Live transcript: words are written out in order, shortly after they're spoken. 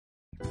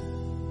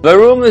The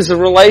room is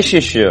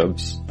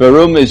relationships. The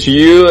room is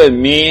you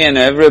and me and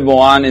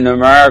everyone in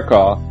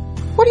America.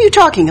 What are you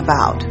talking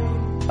about?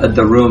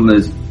 The room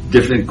is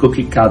different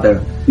cookie cutter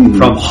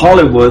from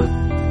Hollywood.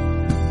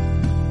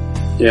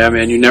 Yeah,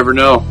 man, you never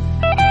know.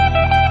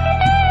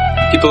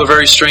 People are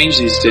very strange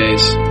these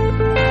days.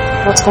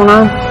 What's going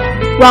on?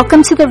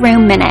 Welcome to The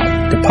Room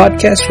Minute. The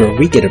podcast where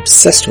we get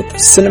obsessed with the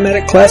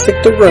cinematic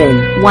classic The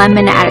Room. 1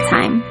 minute at a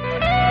time.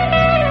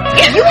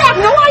 You have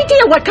no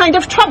idea what kind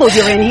of trouble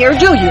you're in here,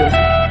 do you?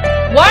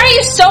 Why are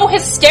you so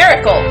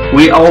hysterical?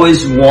 We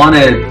always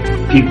wanted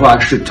people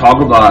actually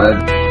talk about it.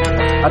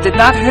 I did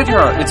not hit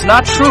her. It's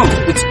not true.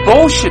 It's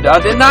bullshit. I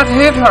did not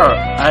hit her.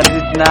 I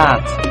did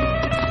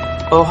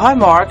not. Oh, hi,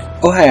 Mark.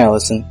 Oh, hi,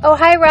 Allison. Oh,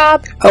 hi,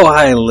 Rob. Oh,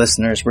 hi,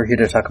 listeners. We're here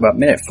to talk about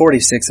minute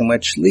 46, in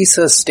which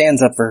Lisa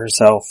stands up for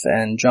herself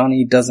and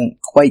Johnny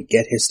doesn't quite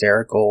get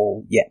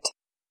hysterical yet.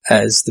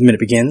 As the minute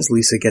begins,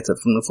 Lisa gets up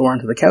from the floor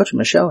onto the couch and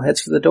Michelle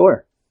heads for the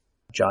door.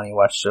 Johnny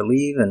watches her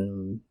leave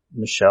and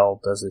Michelle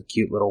does a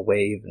cute little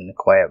wave and a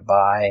quiet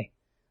bye,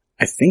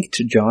 I think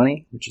to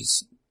Johnny, which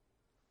is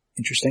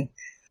interesting.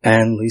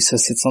 And Lisa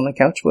sits on the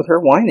couch with her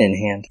wine in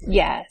hand.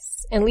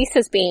 Yes, and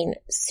Lisa's being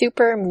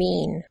super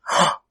mean.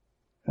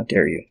 How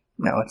dare you?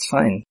 No, it's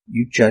fine.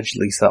 You judge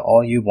Lisa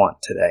all you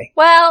want today.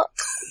 Well,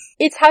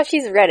 it's how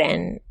she's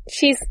written.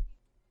 She's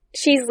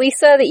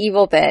Lisa the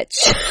evil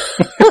bitch.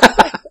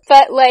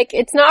 But,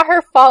 it's not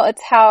her fault,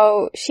 it's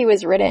how she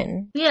was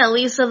written. Yeah,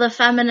 Lisa the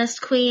feminist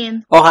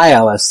queen. Oh, hi,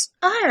 Alice.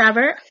 Oh, hi,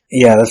 Robert.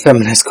 Yeah, the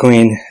feminist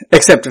queen.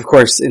 Except, of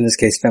course, in this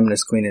case,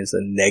 feminist queen is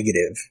a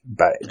negative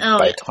by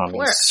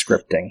Tommy's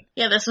scripting.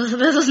 Yeah, this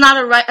was not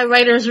a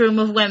writer's room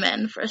of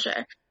women, for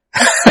sure.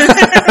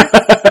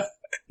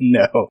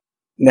 No.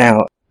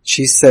 Now,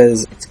 she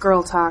says... It's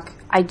girl talk.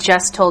 I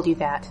just told you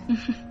that.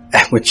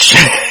 Which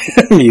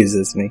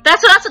amuses me.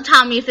 That's what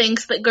Tommy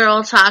thinks that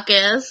girl talk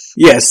is.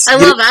 Yes. I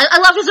love it. I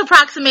love his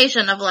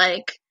approximation of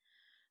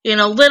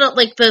little,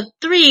 the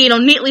three,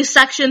 neatly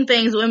sectioned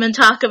things women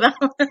talk about.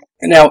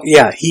 Now,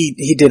 yeah,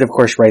 he did, of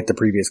course, write the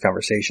previous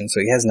conversation,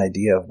 so he has an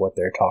idea of what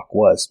their talk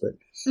was, but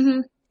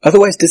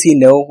otherwise, does he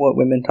know what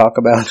women talk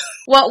about?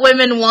 What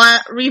women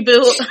want,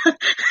 reboot,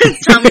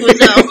 Tommy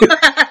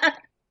Wiseau.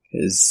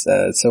 Is,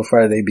 so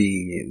far they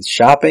be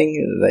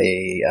shopping,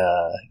 they,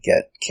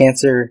 get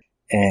cancer,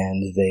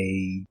 and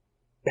they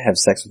have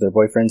sex with their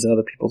boyfriends in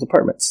other people's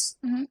apartments.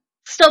 Mm-hmm.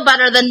 Still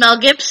better than Mel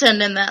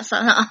Gibson in that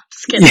song. Huh?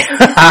 Just kidding.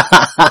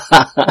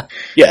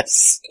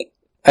 Yes.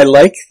 I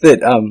like that,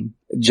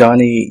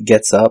 Johnny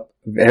gets up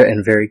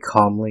and very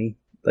calmly,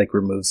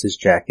 removes his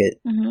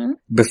jacket.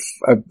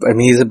 Mm-hmm.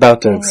 He's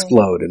about to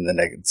explode in the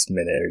next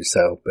minute or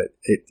so, but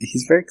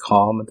he's very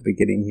calm at the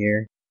beginning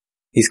here.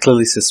 He's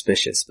clearly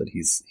suspicious, but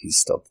he's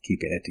still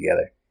keeping it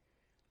together.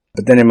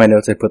 But then in my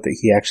notes I put that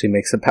he actually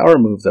makes a power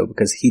move, though,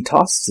 because he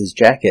tosses his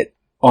jacket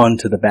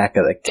onto the back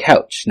of the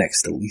couch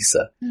next to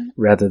Lisa,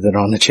 rather than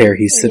on the chair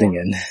he's sitting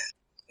in.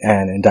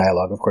 And in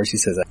dialogue, of course, he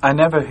says, I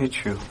never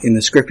hit you. In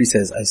the script he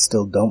says, I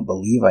still don't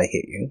believe I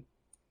hit you.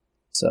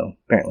 So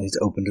apparently he's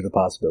open to the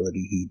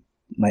possibility he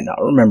might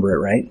not remember it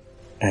right.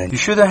 And you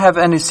shouldn't have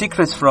any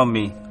secrets from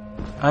me.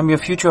 I'm your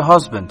future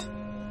husband.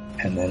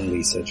 And then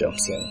Lisa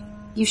jumps in.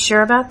 You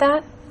sure about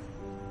that?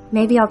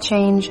 Maybe I'll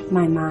change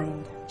my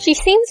mind. She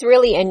seems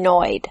really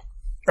annoyed.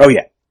 Oh,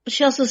 yeah.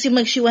 She also seemed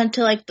like she went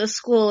to, the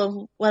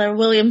school of,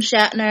 William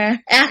Shatner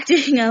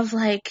acting of,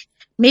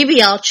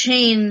 maybe I'll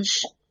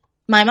change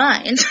my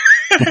mind.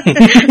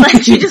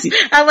 She just,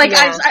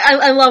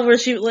 I love where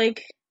she,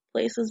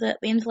 places it,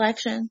 the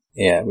inflection.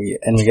 Yeah, we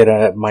get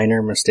a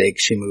minor mistake.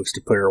 She moves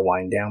to put her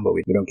wine down, but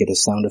we don't get a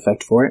sound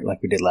effect for it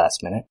like we did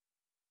last minute.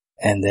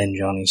 And then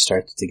Johnny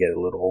starts to get a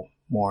little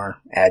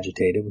more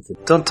agitated with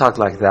it. Don't talk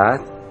like that.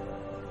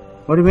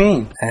 What do you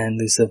mean? And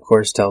Lisa, of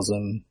course, tells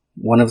him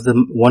one of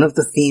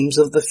the themes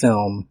of the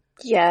film.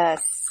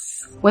 Yes.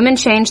 Women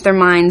change their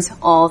minds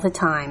all the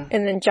time.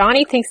 And then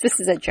Johnny thinks this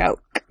is a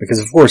joke. Because,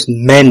 of course,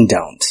 men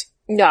don't.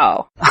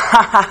 No.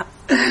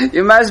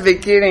 You must be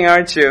kidding,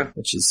 aren't you?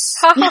 Which is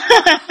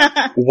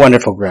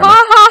wonderful grammar.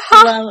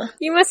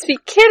 You must be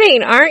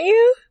kidding, aren't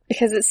you?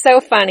 Because it's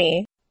so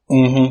funny.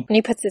 Mm-hmm. And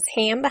he puts his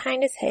hand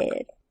behind his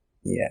head.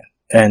 Yeah.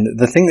 And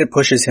the thing that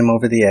pushes him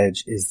over the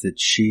edge is that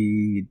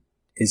she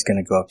is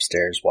going to go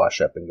upstairs, wash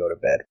up, and go to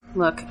bed.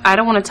 Look, I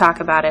don't want to talk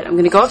about it. I'm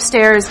going to go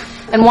upstairs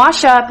and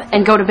wash up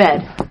and go to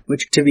bed.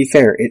 Which, to be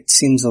fair, it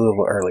seems a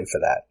little early for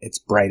that. It's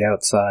bright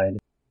outside,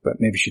 but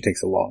maybe she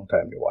takes a long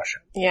time to wash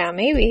up. Yeah,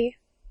 maybe.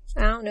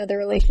 I don't know the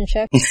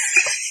relationship.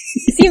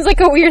 Seems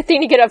like a weird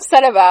thing to get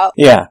upset about.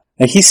 Yeah.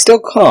 And he's still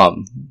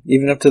calm,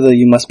 even up to the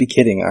you must be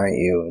kidding, aren't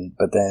you?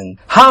 But then...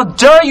 How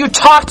dare you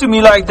talk to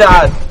me like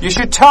that? You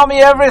should tell me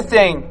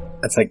everything.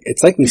 It's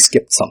like we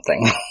skipped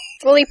something.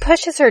 Well, he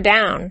pushes her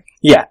down.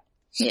 Yeah.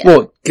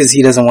 Well, because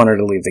he doesn't want her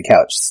to leave the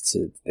couch, so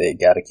they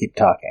gotta keep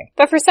talking.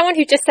 But for someone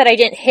who just said, I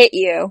didn't hit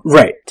you.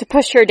 Right. To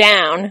push her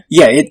down.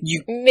 Yeah,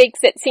 makes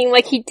it seem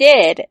like he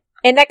did.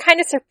 And that kind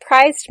of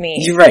surprised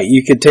me. You're right.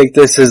 You could take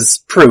this as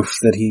proof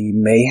that he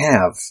may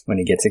have. When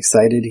he gets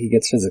excited, he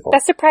gets physical.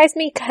 That surprised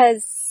me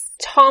because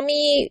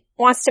Tommy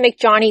wants to make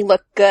Johnny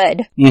look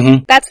good.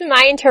 Mm-hmm. That's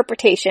my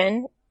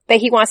interpretation. That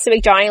he wants to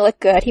make Johnny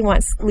look good. He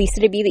wants Lisa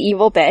to be the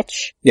evil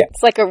bitch. Yeah.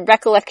 It's like a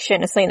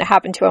recollection of something that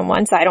happened to him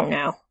once. I don't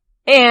know.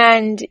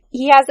 And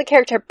he has the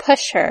character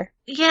push her.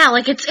 Yeah,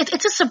 like it's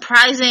a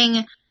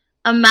surprising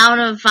amount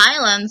of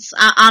violence.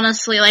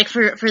 Honestly, like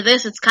for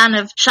this, it's kind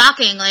of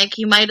shocking. Like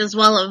you might as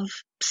well have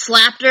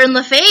slapped her in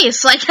the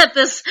face. Like at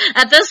this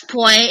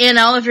point, you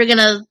know, if you're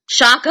gonna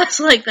shock us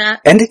like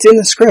that. And it's in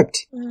the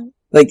script. Mm-hmm.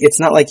 Like, it's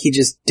not like he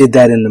just did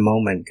that in the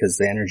moment because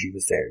the energy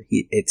was there.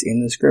 It's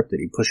in the script that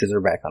he pushes her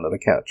back onto the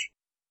couch.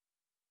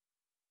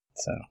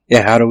 So,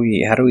 yeah, how do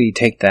we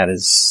take that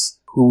as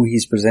who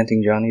he's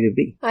presenting Johnny to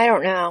be? I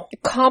don't know. A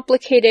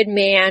complicated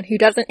man who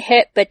doesn't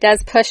hit but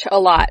does push a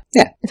lot.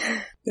 Yeah.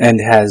 And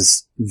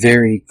has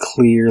very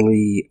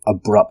clearly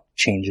abrupt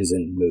changes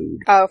in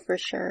mood. Oh, for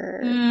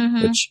sure.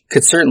 Mm-hmm. Which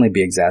could certainly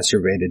be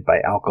exacerbated by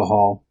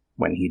alcohol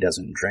when he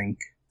doesn't drink.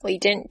 Well, he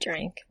didn't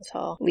drink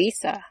until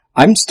Lisa.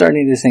 I'm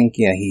starting to think,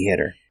 yeah, he hit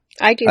her.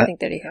 I do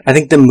think that he hit her. I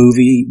think the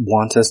movie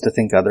wants us to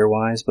think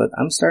otherwise, but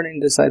I'm starting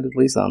to side with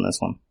Lisa on this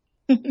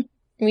one.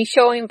 He's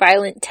showing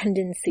violent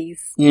tendencies.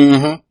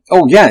 Mm-hmm.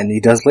 Oh, yeah, and he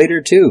does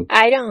later, too.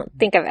 I don't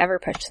think I've ever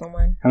pushed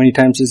someone. How many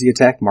times does he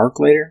attack Mark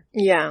later?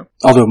 Yeah.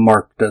 Although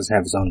Mark does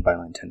have his own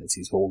violent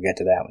tendencies, but we'll get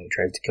to that when he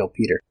tries to kill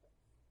Peter.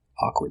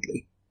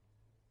 Awkwardly.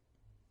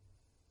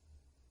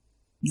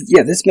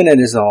 Yeah, this minute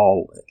is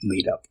all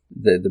lead up.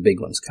 The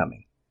big one's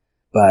coming.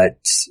 But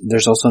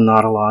there's also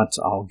not a lot.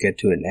 I'll get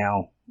to it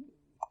now.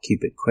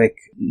 Keep it quick.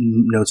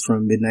 Notes from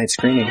a midnight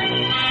screening.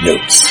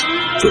 Notes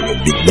from a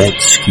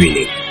midnight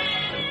screening.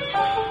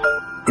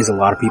 Is a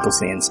lot of people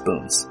saying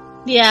spoons.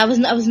 Yeah, I was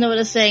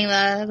noticing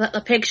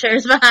the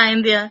pictures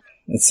behind you.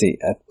 Let's see.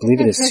 I believe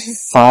it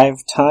is 5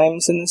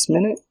 times in this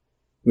minute.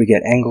 We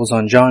get angles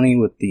on Johnny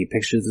with the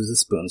pictures of the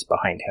spoons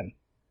behind him.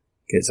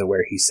 Because of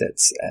where he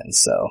sits. And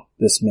so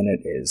this minute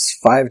is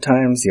 5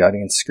 times the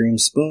audience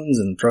screams spoons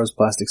and throws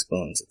plastic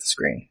spoons at the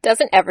screen.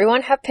 Doesn't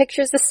everyone have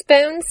pictures of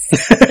spoons?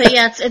 But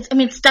yeah,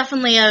 it's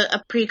definitely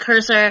a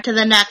precursor to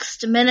the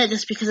next minute,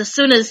 just because as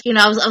soon as, you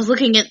know, I was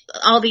looking at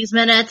all these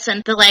minutes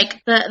and the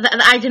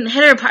I didn't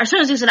hit her part, as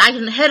soon as you said I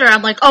didn't hit her,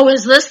 I'm like, oh,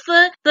 is this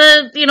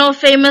the you know,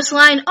 famous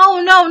line?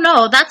 Oh,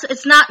 no,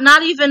 it's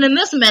not even in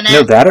this minute.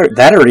 No,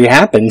 that already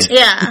happened.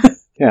 Yeah.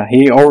 Yeah,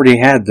 he already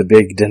had the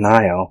big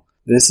denial.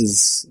 This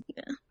is...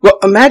 Yeah. Well,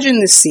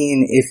 imagine this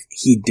scene if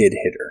he did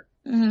hit her.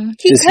 Mm-hmm.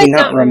 Does he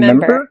not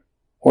remember?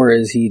 Or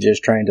is he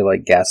just trying to,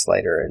 like,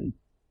 gaslight her and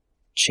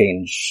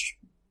change...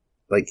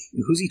 Like,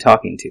 who's he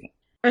talking to?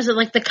 Or is it,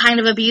 like, the kind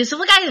of abusive?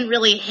 Like, I didn't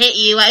really hit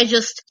you, I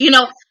just, you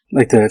know...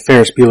 Like the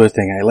Ferris Bueller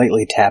thing, I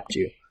lightly tapped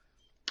you.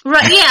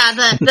 Right,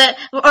 yeah,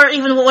 or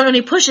even when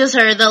he pushes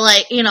her,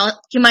 like, you know,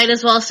 you might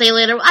as well say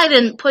later, I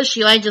didn't push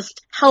you, I just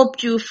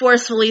helped you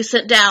forcefully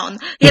sit down,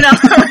 you know?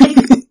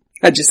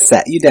 I just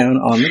sat you down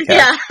on the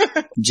couch,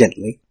 yeah.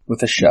 Gently,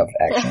 with a shove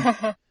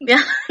action.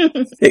 Yeah.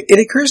 It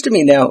occurs to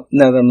me now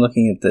that I'm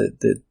looking at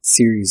the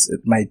series,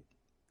 my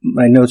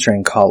notes are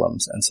in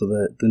columns, and so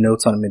the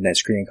notes on a midnight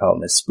screening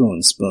column is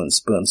spoons, spoons,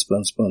 spoons,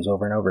 spoons, spoons,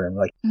 over and over, and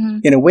like,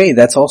 in a way,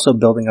 that's also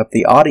building up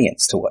the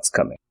audience to what's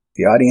coming.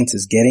 The audience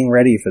is getting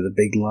ready for the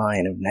big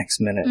line of next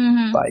minute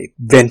by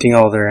venting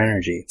all their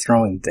energy,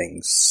 throwing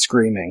things,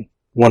 screaming.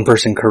 One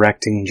person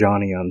correcting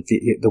Johnny on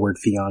the word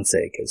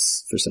fiancé,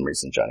 because for some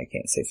reason Johnny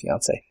can't say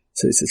fiancé.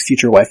 So it's his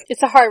future wife.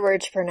 It's a hard word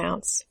to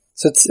pronounce.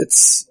 So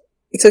it's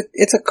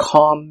a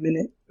calm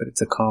minute, but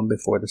it's a calm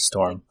before the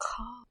storm.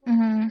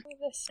 The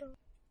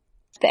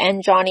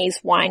end, Johnny's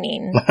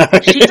whining. I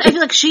feel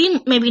like she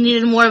maybe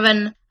needed more of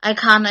an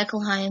iconic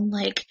line,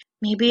 like,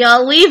 maybe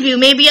I'll leave you,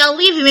 maybe I'll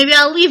leave you, maybe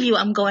I'll leave you,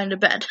 I'm going to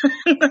bed.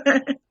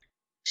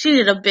 She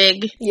did a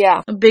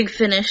big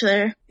finish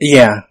there.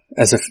 Yeah,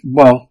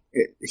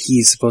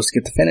 he's supposed to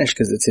get the finish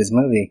because it's his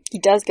movie. He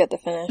does get the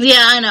finish.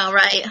 Yeah, I know,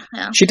 right?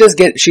 Yeah. She does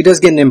get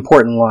an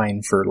important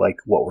line for like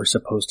what we're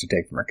supposed to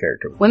take from her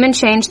character. Women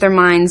change their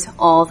minds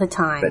all the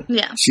time. But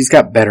yeah, she's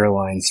got better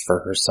lines for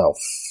herself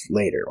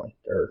later,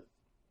 or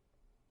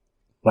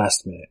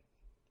last minute.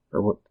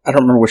 Or I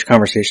don't remember which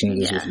conversation it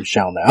is with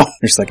Michelle now.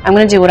 It's like, I'm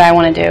going to do what I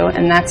want to do,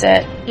 and that's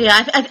it.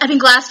 Yeah, I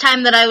think last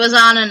time that I was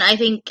on, and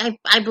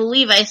I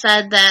believe I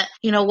said that,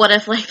 you know, what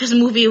if like this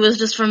movie was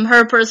just from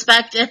her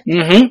perspective?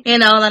 Mm-hmm. You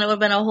know, then it would have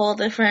been a whole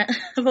different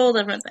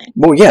thing.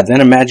 Well, yeah.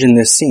 Then imagine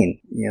this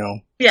scene. You know,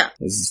 yeah,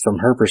 this is from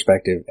her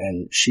perspective,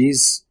 and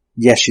she's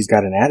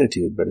got an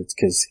attitude, but it's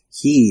because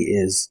he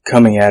is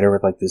coming at her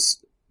with like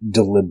this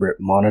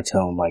deliberate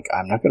monotone, like,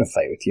 I'm not going to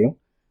fight with you,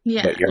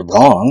 but you're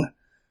wrong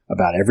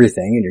about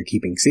everything, and you're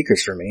keeping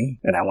secrets from me,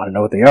 and I want to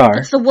know what they are.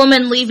 It's the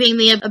woman leaving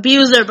the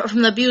abuser, but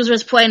from the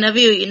abuser's point of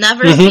view. You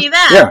never see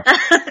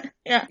that.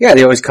 Yeah. Yeah,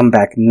 they always come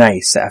back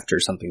nice after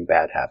something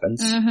bad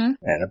happens,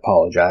 and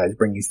apologize,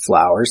 bring you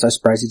flowers. I'm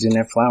surprised he didn't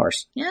have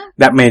flowers. Yeah.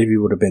 That maybe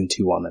would have been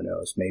too on the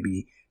nose.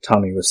 Maybe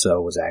Tommy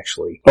Wiseau was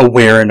actually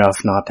aware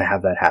enough not to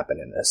have that happen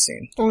in this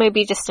scene. Or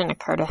maybe it just didn't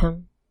occur to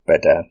him.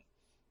 But,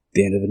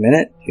 the end of the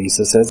minute,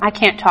 Lisa says, I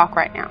can't talk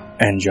right now.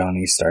 And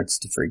Johnny starts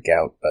to freak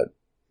out, but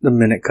the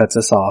minute cuts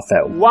us off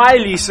at, why,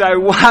 Lisa,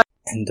 why?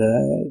 And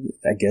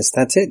I guess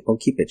that's it. We'll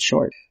keep it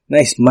short.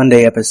 Nice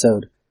Monday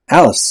episode.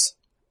 Alice,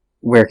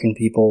 where can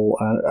people,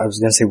 I was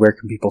going to say where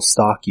can people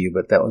stalk you,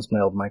 but that was my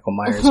old Michael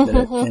Myers bit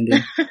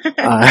ending.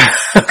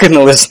 How can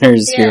the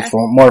listeners hear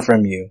more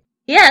from you?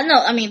 Yeah, no,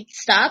 I mean,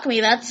 stalk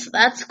me.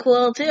 That's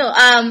cool too.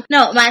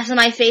 No,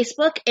 my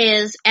Facebook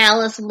is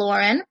Alice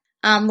Lauren.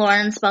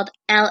 Lauren spelled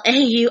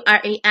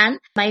Lauren.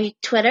 My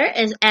Twitter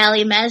is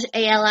Alimezh,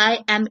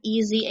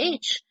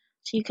 ALIMEZH.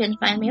 So you can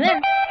find me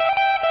there.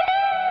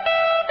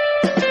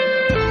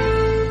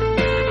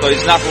 So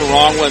there's nothing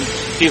wrong when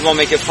people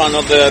make fun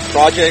of the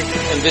project,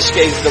 in this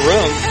case, The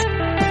Room.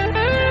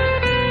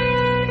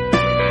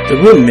 The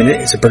Room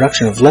Minute is a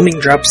production of Lemming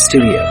Drops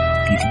Studio.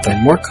 You can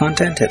find more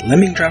content at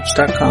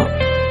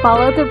lemmingdrops.com.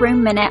 Follow The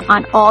Room Minute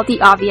on all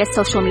the obvious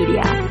social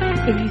media.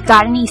 If you've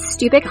got any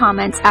stupid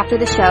comments after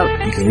the show,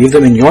 you can leave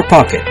them in your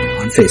pocket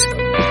on Facebook.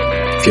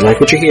 If you like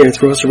what you hear,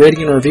 throw us a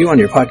rating and a review on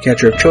your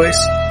podcatcher of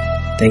choice.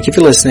 Thank you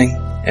for listening,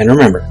 and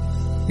remember,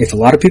 if a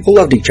lot of people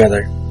loved each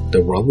other,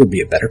 the world would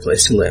be a better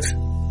place to live.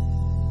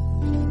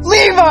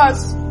 Leave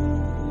us!